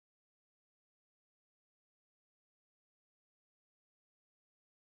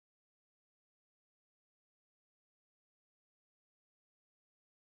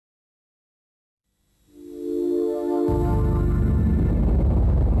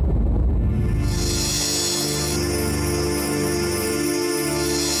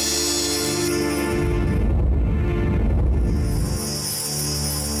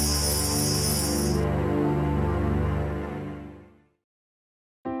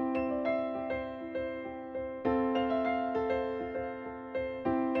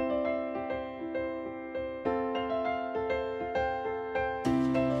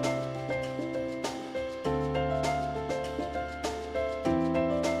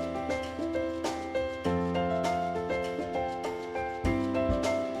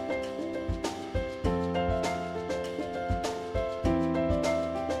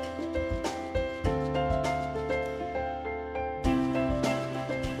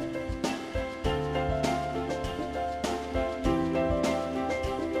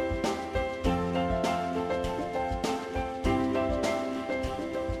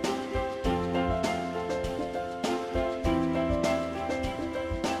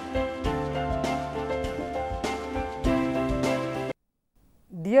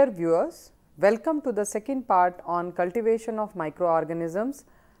Dear viewers, welcome to the second part on cultivation of microorganisms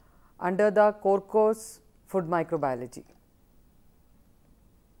under the core course Food Microbiology.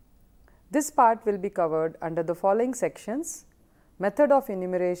 This part will be covered under the following sections: method of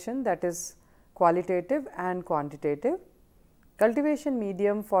enumeration, that is qualitative and quantitative, cultivation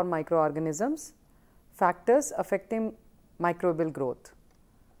medium for microorganisms, factors affecting microbial growth.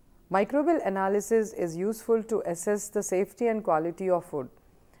 Microbial analysis is useful to assess the safety and quality of food.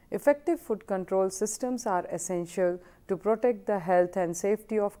 Effective food control systems are essential to protect the health and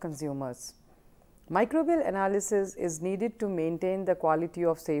safety of consumers. Microbial analysis is needed to maintain the quality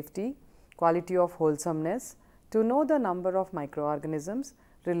of safety, quality of wholesomeness, to know the number of microorganisms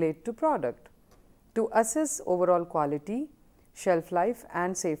relate to product, to assess overall quality, shelf life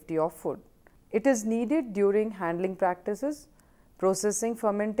and safety of food. It is needed during handling practices, processing,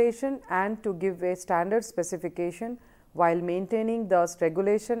 fermentation, and to give a standard specification while maintaining the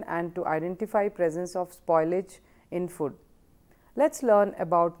regulation and to identify presence of spoilage in food. Let's learn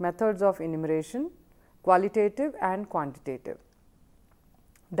about methods of enumeration, qualitative and quantitative.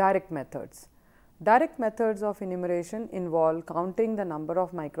 Direct methods. Direct methods of enumeration involve counting the number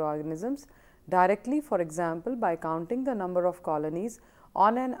of microorganisms directly, for example, by counting the number of colonies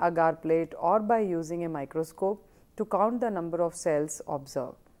on an agar plate or by using a microscope to count the number of cells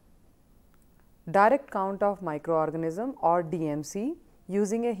observed. Direct count of microorganism or DMC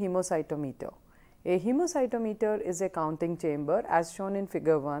using a hemocytometer. A hemocytometer is a counting chamber as shown in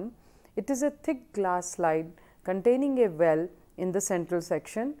figure 1. It is a thick glass slide containing a well in the central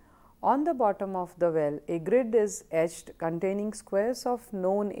section. On the bottom of the well, a grid is etched containing squares of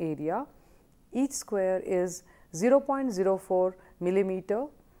known area. Each square is 0.04 millimeter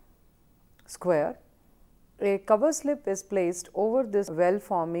square. A cover slip is placed over this well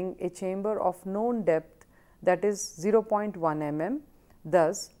forming a chamber of known depth, that is 0.1 mm.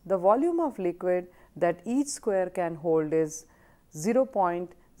 Thus, the volume of liquid that each square can hold is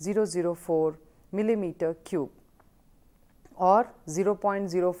 0.004 millimeter cube or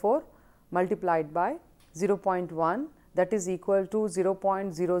 0.04 multiplied by 0.1, that is equal to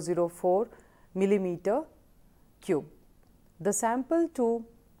 0.004 millimeter cube. The sample to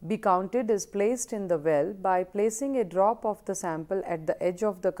be counted is placed in the well by placing a drop of the sample at the edge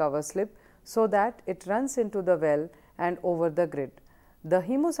of the cover slip so that it runs into the well and over the grid. The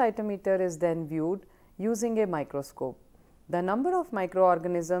hemocytometer is then viewed using a microscope. The number of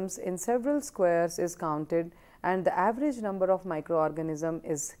microorganisms in several squares is counted and the average number of microorganisms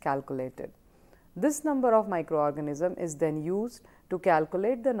is calculated. This number of microorganisms is then used to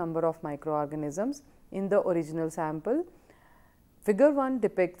calculate the number of microorganisms in the original sample. Figure 1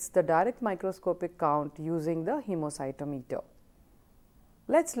 depicts the direct microscopic count using the hemocytometer.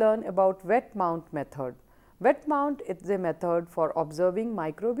 Let's learn about wet mount method. Wet mount is a method for observing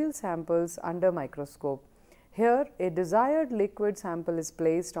microbial samples under microscope. Here, a desired liquid sample is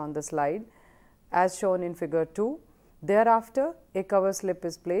placed on the slide as shown in figure 2. Thereafter, a cover slip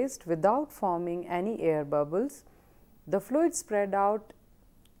is placed without forming any air bubbles. The fluid spread out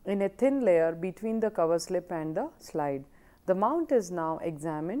in a thin layer between the cover slip and the slide. The mount is now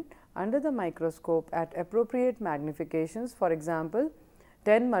examined under the microscope at appropriate magnifications, for example,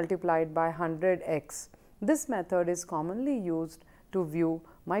 10 multiplied by 100x. This method is commonly used to view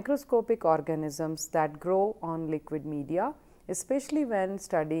microscopic organisms that grow on liquid media, especially when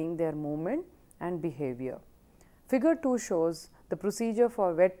studying their movement and behavior. Figure 2 shows the procedure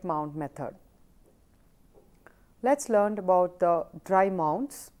for wet mount method. Let's learn about the dry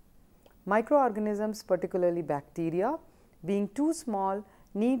mounts. Microorganisms, particularly bacteria, being too small,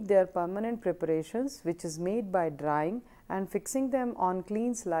 need their permanent preparations, which is made by drying and fixing them on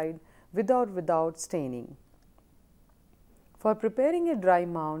clean slide with or without staining. For preparing a dry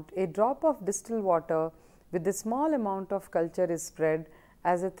mount, a drop of distilled water with a small amount of culture is spread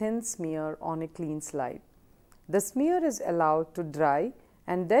as a thin smear on a clean slide. The smear is allowed to dry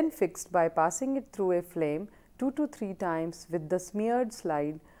and then fixed by passing it through a flame 2 to 3 times with the smeared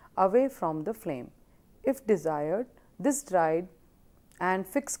slide away from the flame. If desired, this dried and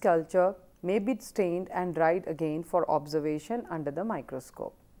fixed culture may be stained and dried again for observation under the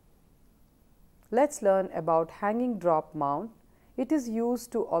microscope. Let's learn about hanging drop mount. It is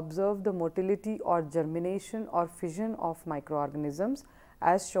used to observe the motility or germination or fission of microorganisms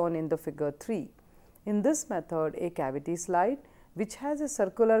as shown in the figure 3. In this method, a cavity slide which has a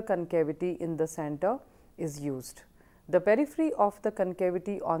circular concavity in the center is used. The periphery of the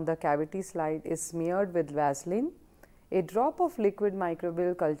concavity on the cavity slide is smeared with Vaseline. A drop of liquid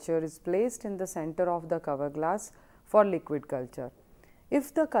microbial culture is placed in the center of the cover glass for liquid culture.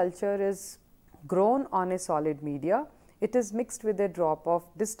 If the culture is grown on a solid media, It is mixed with a drop of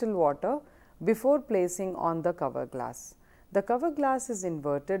distilled water before placing on the cover glass. The cover glass is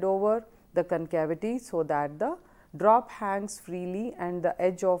inverted over the concavity so that the drop hangs freely and the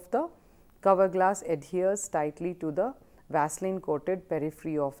edge of the cover glass adheres tightly to the Vaseline coated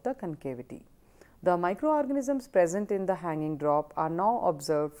periphery of the concavity. The microorganisms present in the hanging drop are now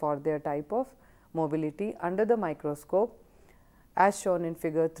observed for their type of mobility under the microscope as shown in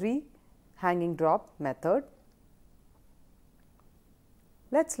figure 3, hanging drop method.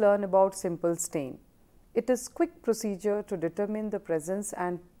 Let us learn about simple stain. It is quick procedure to determine the presence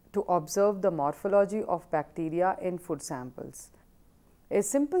and to observe the morphology of bacteria in food samples. A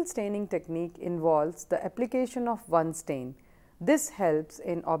simple staining technique involves the application of one stain. This helps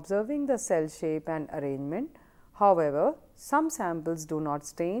in observing the cell shape and arrangement. However, some samples do not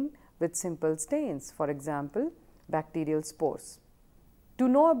stain with simple stains, for example, bacterial spores. To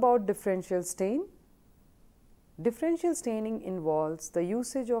know about differential stain, differential staining involves the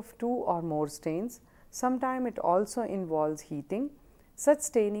usage of 2 or more stains. Sometimes it also involves heating. Such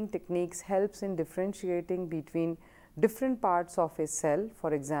staining techniques helps in differentiating between different parts of a cell,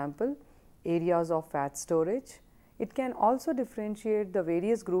 for example, areas of fat storage. It can also differentiate the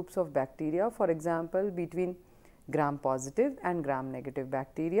various groups of bacteria, for example, between gram positive and gram negative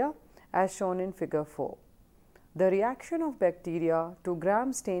bacteria as shown in figure 4. The reaction of bacteria to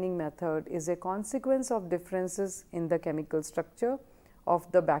gram staining method is a consequence of differences in the chemical structure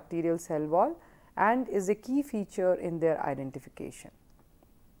of the bacterial cell wall and is a key feature in their identification.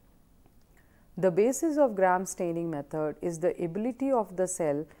 The basis of gram staining method is the ability of the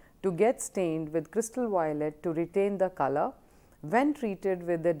cell to get stained with crystal violet to retain the color when treated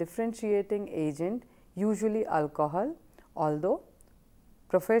with a differentiating agent, usually alcohol, although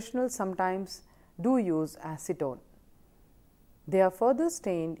professionals sometimes do use acetone. They are further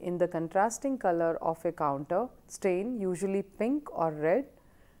stained in the contrasting color of a counter stain, usually pink or red.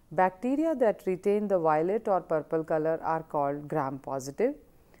 Bacteria that retain the violet or purple color are called gram positive.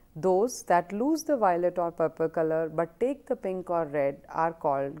 Those that lose the violet or purple color but take the pink or red are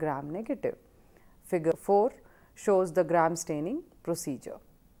called gram negative. Figure 4 shows the gram staining procedure.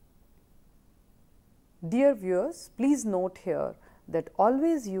 Dear viewers, please note here that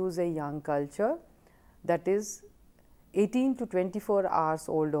always use a young culture, that is 18 to 24 hours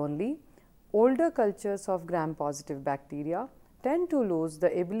old only. Older cultures of gram positive bacteria tend to lose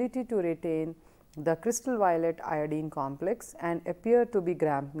the ability to retain the crystal violet iodine complex and appear to be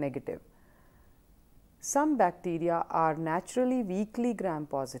gram negative. Some bacteria are naturally weakly gram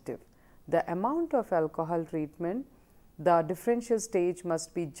positive. The amount of alcohol treatment, the differential stage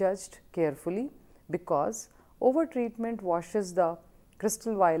must be judged carefully because overtreatment washes the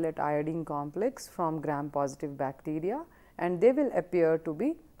crystal violet iodine complex from gram positive bacteria and they will appear to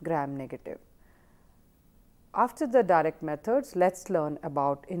be gram negative. After the direct methods, let us learn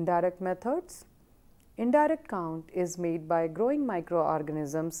about indirect methods. Indirect count is made by growing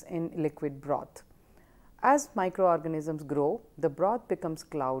microorganisms in liquid broth. As microorganisms grow, the broth becomes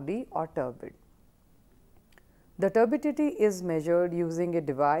cloudy or turbid. The turbidity is measured using a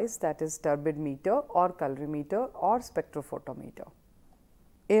device that is turbid meter or colorimeter or spectrophotometer.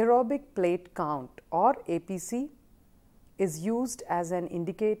 Aerobic plate count or APC is used as an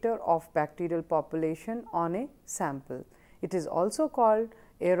indicator of bacterial population on a sample. It is also called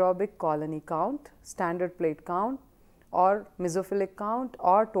aerobic colony count, standard plate count or mesophilic count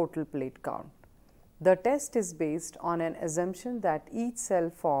or total plate count. The test is based on an assumption that each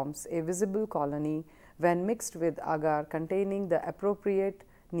cell forms a visible colony when mixed with agar containing the appropriate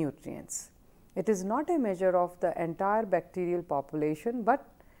nutrients. It is not a measure of the entire bacterial population, but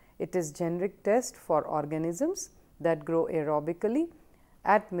it is generic test for organisms that grow aerobically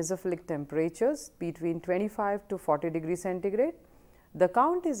at mesophilic temperatures between 25 to 40 degrees centigrade. The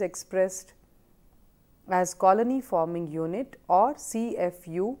count is expressed as colony forming unit or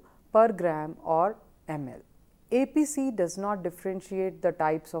CFU per gram or ml. APC does not differentiate the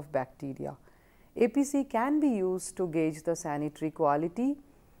types of bacteria. APC can be used to gauge the sanitary quality,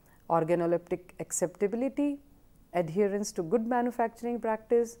 organoleptic acceptability, adherence to good manufacturing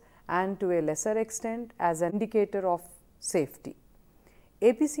practice and to a lesser extent as an indicator of safety.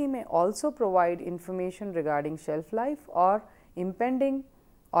 APC may also provide information regarding shelf life or impending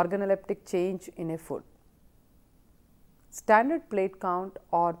organoleptic change in a food. Standard plate count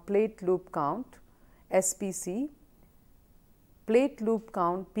or plate loop count SPC, plate loop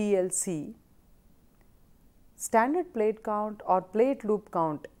count PLC. Standard plate count or plate loop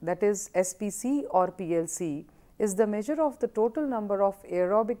count, that is SPC or PLC, is the measure of the total number of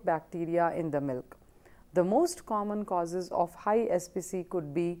aerobic bacteria in the milk. The most common causes of high SPC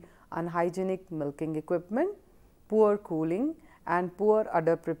could be unhygienic milking equipment, poor cooling and poor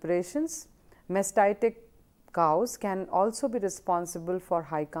udder preparations. Mastitic cows can also be responsible for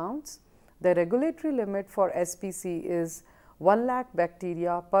high counts. The regulatory limit for SPC is 1 lakh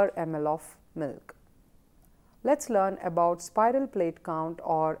bacteria per ml of milk. Let's learn about spiral plate count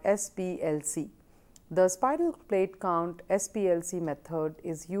or SPLC. The spiral plate count SPLC method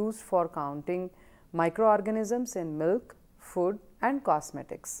is used for counting microorganisms in milk, food and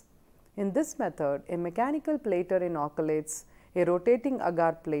cosmetics. In this method, a mechanical plater inoculates a rotating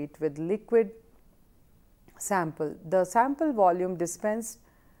agar plate with liquid sample. The sample volume dispensed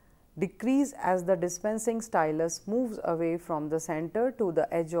decreases as the dispensing stylus moves away from the center to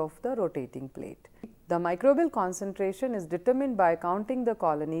the edge of the rotating plate. The microbial concentration is determined by counting the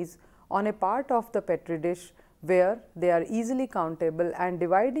colonies on a part of the petri dish where they are easily countable and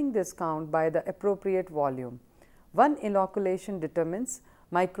dividing this count by the appropriate volume. One inoculation determines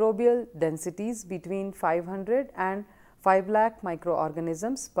microbial densities between 500 and 5 lakh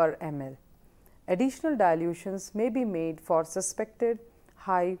microorganisms per ml. Additional dilutions may be made for suspected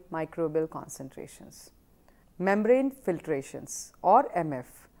high microbial concentrations. Membrane filtrations or MF.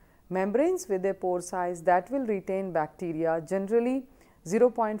 Membranes with a pore size that will retain bacteria, generally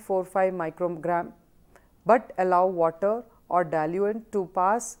 0.45 microgram, but allow water or diluent to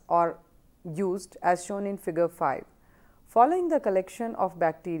pass or used as shown in figure 5. Following the collection of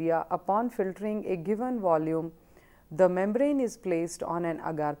bacteria upon filtering a given volume, the membrane is placed on an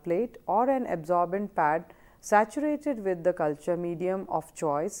agar plate or an absorbent pad saturated with the culture medium of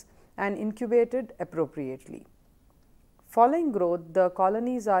choice and incubated appropriately. Following growth, the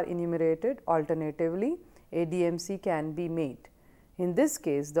colonies are enumerated. Alternatively, a DMC can be made. In this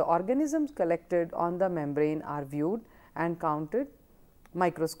case, the organisms collected on the membrane are viewed and counted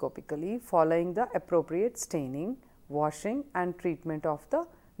microscopically following the appropriate staining, washing and treatment of the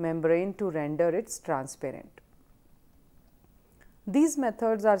membrane to render it transparent. These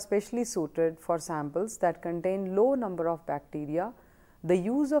methods are specially suited for samples that contain low number of bacteria. The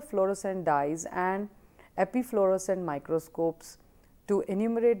use of fluorescent dyes and epifluorescent microscopes to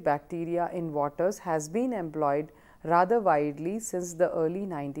enumerate bacteria in waters has been employed rather widely since the early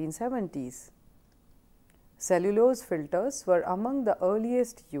 1970s. Cellulose filters were among the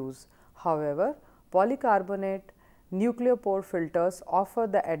earliest use. However, polycarbonate nucleopore filters offer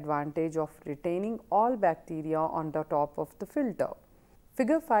the advantage of retaining all bacteria on the top of the filter.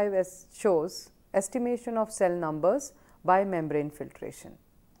 Figure 5 shows estimation of cell numbers by membrane filtration.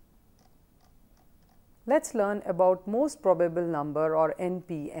 Let's learn about most probable number or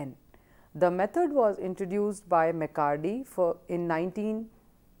NPN. The method was introduced by McCarty in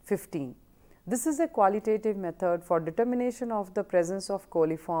 1915. This is a qualitative method for determination of the presence of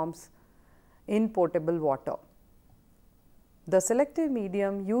coliforms in potable water. The selective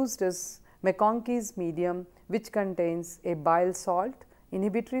medium used is McConkey's medium, which contains a bile salt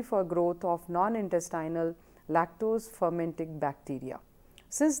inhibitory for growth of non-intestinal lactose fermenting bacteria.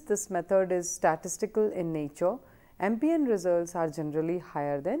 Since this method is statistical in nature, MPN results are generally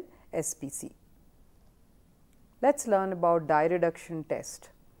higher than SPC. Let's learn about dye reduction test.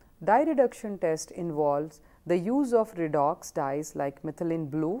 Dye reduction test involves the use of redox dyes like methylene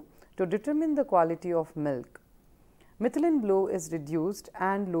blue to determine the quality of milk. Methylene blue is reduced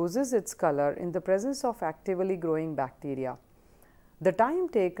and loses its color in the presence of actively growing bacteria. The time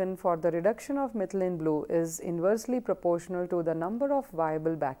taken for the reduction of methylene blue is inversely proportional to the number of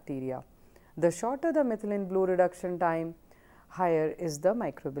viable bacteria. The shorter the methylene blue reduction time, higher is the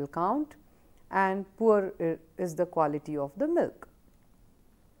microbial count and poor is the quality of the milk.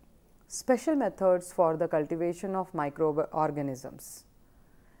 Special methods for the cultivation of microorganisms.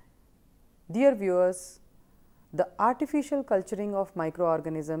 Dear viewers, the artificial culturing of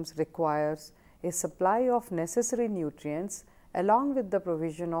microorganisms requires a supply of necessary nutrients along with the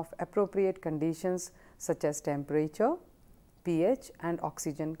provision of appropriate conditions such as temperature, pH and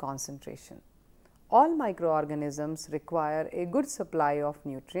oxygen concentration. All microorganisms require a good supply of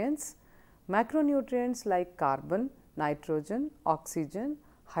nutrients. Macronutrients like carbon, nitrogen, oxygen,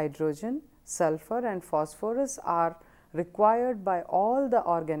 hydrogen, sulfur and phosphorus are required by all the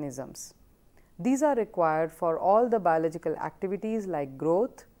organisms. These are required for all the biological activities like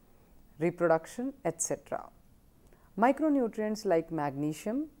growth, reproduction, etc. Micronutrients like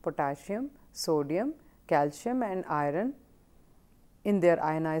magnesium, potassium, sodium, calcium and iron in their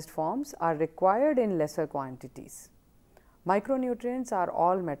ionized forms are required in lesser quantities. Micronutrients are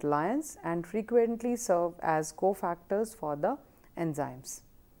all metal ions and frequently serve as cofactors for the enzymes.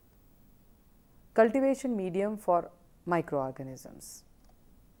 Cultivation medium for microorganisms.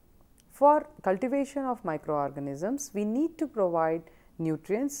 For cultivation of microorganisms, we need to provide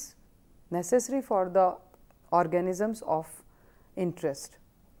nutrients necessary for the organisms of interest.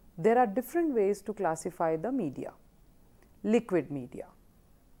 There are different ways to classify the media. Liquid media.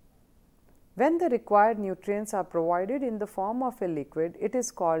 When the required nutrients are provided in the form of a liquid, it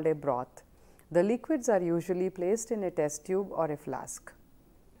is called a broth. The liquids are usually placed in a test tube or a flask.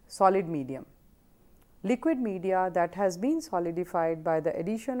 Solid medium. Liquid media that has been solidified by the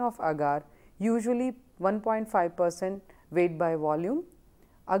addition of agar, usually 1.5% weight by volume.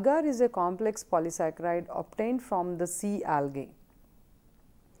 Agar is a complex polysaccharide obtained from the sea algae.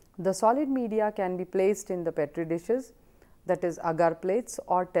 The solid media can be placed in the petri dishes, that is agar plates,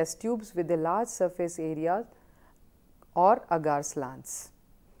 or test tubes with a large surface area or agar slants.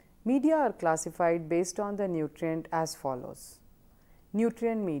 Media are classified based on the nutrient as follows.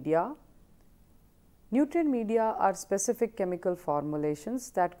 Nutrient media. Nutrient media are specific chemical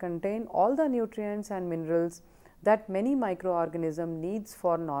formulations that contain all the nutrients and minerals that many microorganism needs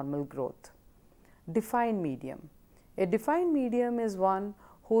for normal growth. Defined medium. A defined medium is one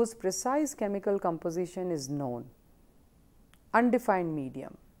whose precise chemical composition is known. Undefined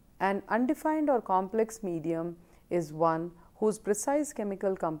medium. An undefined or complex medium is one whose precise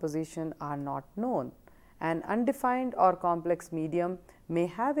chemical composition are not known. An undefined or complex medium may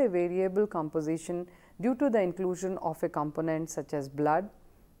have a variable composition due to the inclusion of a component such as blood,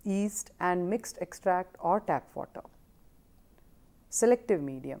 yeast, and mixed extract or tap water. Selective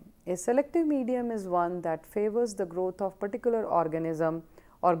medium. A selective medium is one that favors the growth of particular organism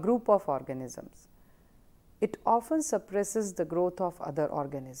or group of organisms. It often suppresses the growth of other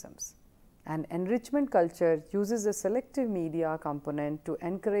organisms. An enrichment culture uses a selective media component to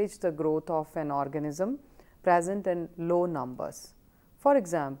encourage the growth of an organism present in low numbers. For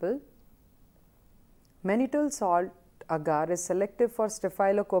example, mannitol salt agar is selective for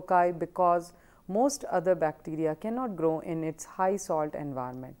staphylococci because most other bacteria cannot grow in its high salt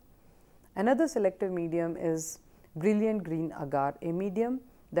environment. Another selective medium is brilliant green agar, a medium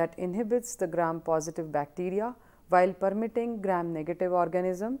that inhibits the gram-positive bacteria while permitting gram-negative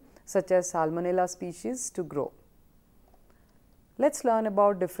organisms such as Salmonella species to grow. Let's learn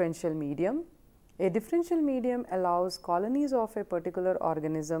about differential medium. A differential medium allows colonies of a particular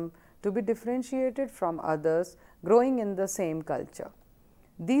organism to be differentiated from others growing in the same culture.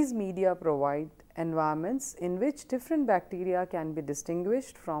 These media provide environments in which different bacteria can be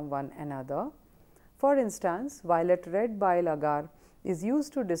distinguished from one another. For instance, violet red bile agar is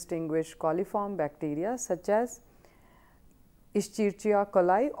used to distinguish coliform bacteria such as Escherichia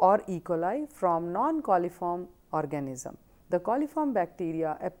coli or E. coli from non-coliform organism. The coliform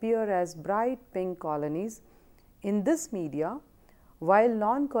bacteria appear as bright pink colonies in this media, while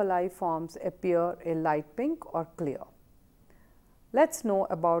non-coliforms appear a light pink or clear. Let's know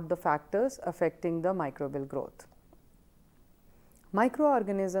about the factors affecting the microbial growth.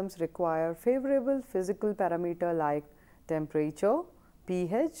 Microorganisms require favorable physical parameter like temperature,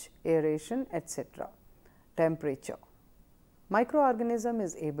 pH, aeration, etc. Temperature. Microorganism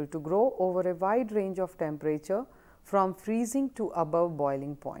is able to grow over a wide range of temperature from freezing to above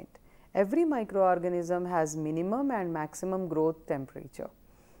boiling point. Every microorganism has minimum and maximum growth temperature.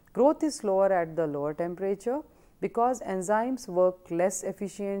 Growth is slower at the lower temperature because enzymes work less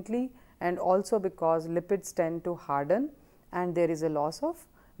efficiently and also because lipids tend to harden and there is a loss of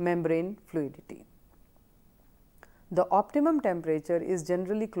membrane fluidity. The optimum temperature is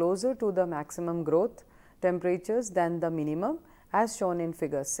generally closer to the maximum growth temperatures than the minimum as shown in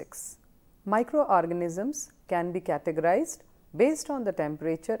figure 6. Microorganisms can be categorized based on the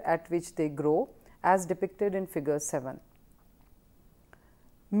temperature at which they grow as depicted in figure 7.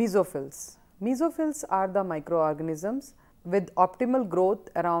 Mesophils. Mesophils are the microorganisms with optimal growth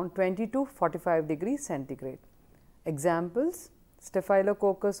around 20 to 45 degrees centigrade. Examples: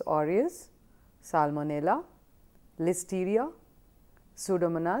 Staphylococcus aureus, Salmonella, Listeria,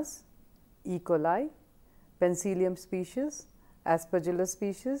 Pseudomonas, E. coli, Penicillium species, Aspergillus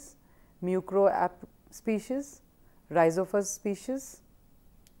species, Mucroap species, Rhizophus species.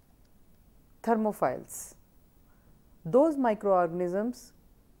 Thermophiles. Those microorganisms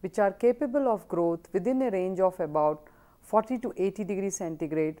which are capable of growth within a range of about 40 to 80 degrees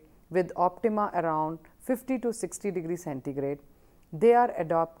centigrade with optima around 50 to 60 degrees centigrade. They are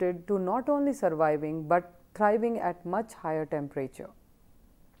adapted to not only surviving but thriving at much higher temperature.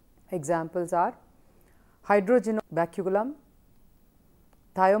 Examples are Hydrogenobacillum,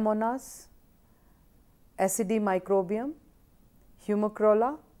 Thiomonas, Acidimicrobium,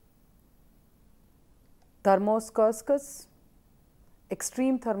 Humacrola, Thermoscurcus,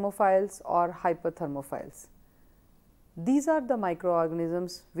 extreme thermophiles or hyperthermophiles. These are the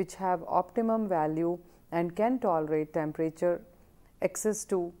microorganisms which have optimum value and can tolerate temperature excess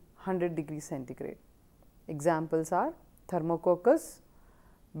to 100 degrees centigrade. Examples are Thermococcus,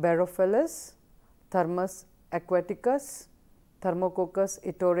 Barophilus, Thermus aquaticus, Thermococcus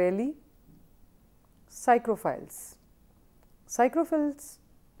itorelli. Psychrophiles. Psychrophiles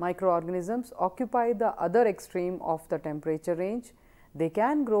microorganisms occupy the other extreme of the temperature range. They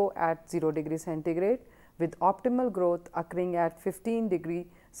can grow at 0 degree centigrade with optimal growth occurring at 15 degree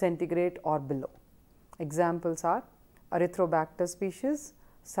centigrade or below. Examples are Erythrobacter species,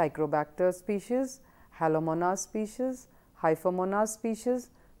 Psychrobacter species, Halomonas species, Hyphomonas species,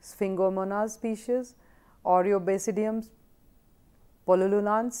 Sphingomonas species, Oreobasidium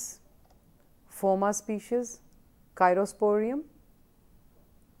pollulans, Phoma species, Chirosporium.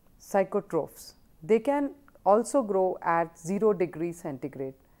 Psychotrophs. They can also grow at 0 degree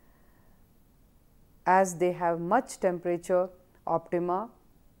centigrade as they have much temperature optima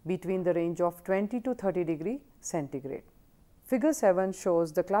between the range of 20 to 30 degree centigrade. Figure 7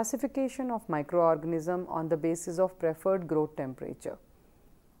 shows the classification of microorganism on the basis of preferred growth temperature.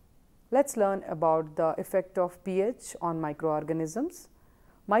 Let's learn about the effect of pH on microorganisms.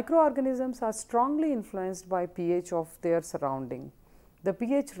 Microorganisms are strongly influenced by pH of their surrounding. The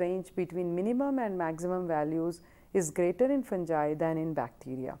pH range between minimum and maximum values is greater in fungi than in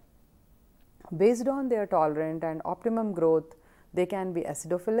bacteria. Based on their tolerant and optimum growth, they can be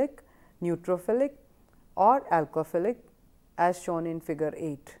acidophilic, neutrophilic or alkophilic as shown in figure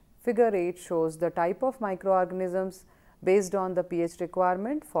 8. Figure 8 shows the type of microorganisms based on the pH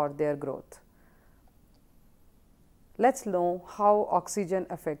requirement for their growth. Let's know how oxygen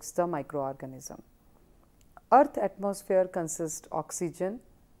affects the microorganism. Earth atmosphere consists oxygen,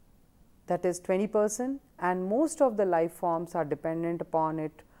 that is 20%, and most of the life forms are dependent upon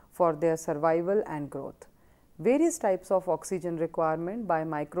it for their survival and growth. Various types of oxygen requirement by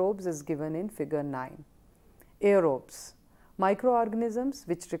microbes is given in figure 9. Aerobes. Microorganisms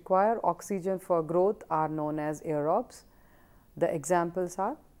which require oxygen for growth are known as aerobes. The examples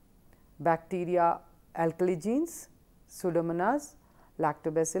are bacteria alkaligenes, Pseudomonas,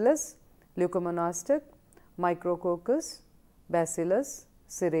 Lactobacillus, Leucomonastic, Micrococcus, Bacillus,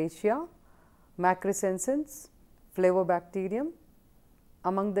 Serratia, Macrocensins, Flavobacterium.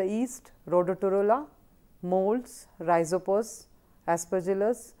 Among the yeast, Rhodotorula, molds, Rhizopus,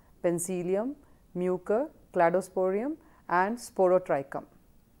 Aspergillus, Penicillium, Mucor, Cladosporium and Sporotrichum.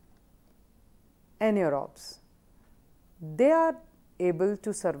 Anaerobes. They are able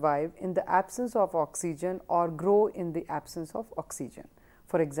to survive in the absence of oxygen or grow in the absence of oxygen.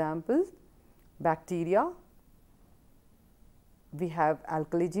 For example, bacteria, we have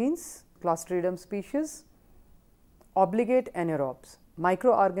alkaligenes, Clostridium species. Obligate anaerobes.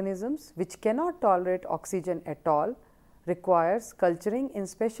 Microorganisms which cannot tolerate oxygen at all requires culturing in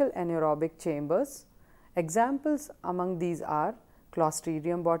special anaerobic chambers. Examples among these are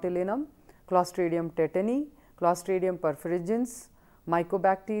Clostridium botulinum, Clostridium tetani, Clostridium perfringens,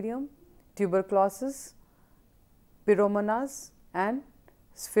 Mycobacterium, tuberculosis, Pyromonas and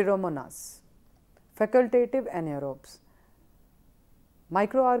Spheromonas. Facultative anaerobes.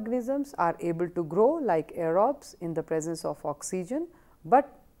 Microorganisms are able to grow like aerobes in the presence of oxygen,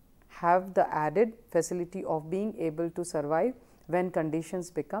 but have the added facility of being able to survive when conditions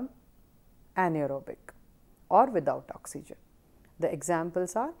become anaerobic or without oxygen. The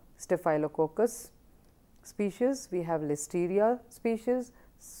examples are Staphylococcus species, we have Listeria species,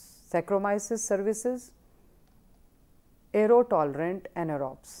 Saccharomyces cerevisiae, aerotolerant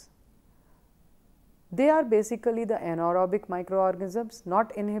anaerobes. They are basically the anaerobic microorganisms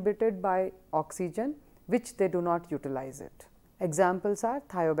not inhibited by oxygen, which they do not utilize it. Examples are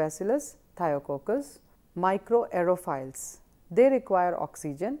Thiobacillus, Thiococcus, microaerophiles. They require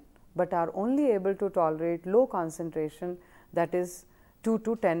oxygen, but are only able to tolerate low concentration, that is 2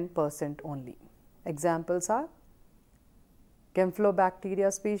 to 10% only. Examples are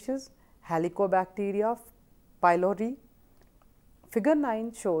Campylobacteria species, Helicobacteria pylori. Figure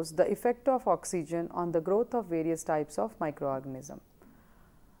 9 shows the effect of oxygen on the growth of various types of microorganism.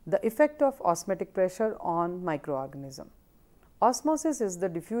 The effect of osmotic pressure on microorganism. Osmosis is the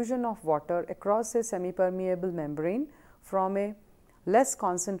diffusion of water across a semi-permeable membrane from a less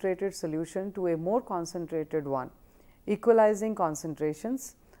concentrated solution to a more concentrated one, equalizing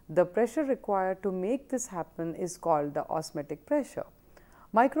concentrations. The pressure required to make this happen is called the osmotic pressure.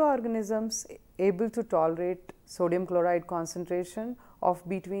 Microorganisms able to tolerate sodium chloride concentration of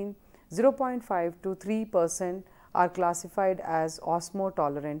between 0.5 to 3% are classified as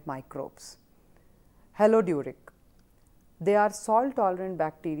osmotolerant microbes. Haloduric. They are salt tolerant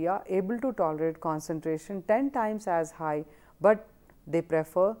bacteria able to tolerate concentration 10 times as high, but they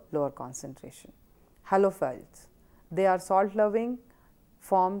prefer lower concentration. Halophiles. They are salt loving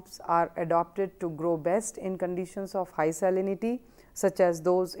forms are adopted to grow best in conditions of high salinity, such as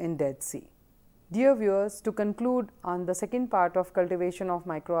those in Dead Sea. Dear viewers, to conclude on the second part of cultivation of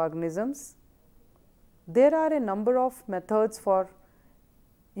microorganisms, there are a number of methods for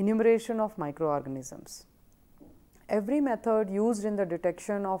enumeration of microorganisms. Every method used in the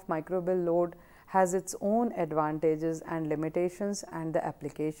detection of microbial load has its own advantages and limitations, and the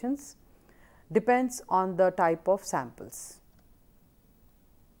applications depends on the type of samples.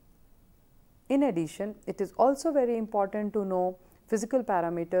 In addition, it is also very important to know physical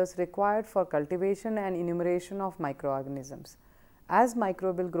parameters required for cultivation and enumeration of microorganisms, as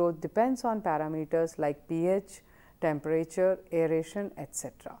microbial growth depends on parameters like pH, temperature, aeration,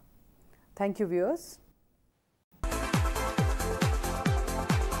 etc. Thank you, viewers.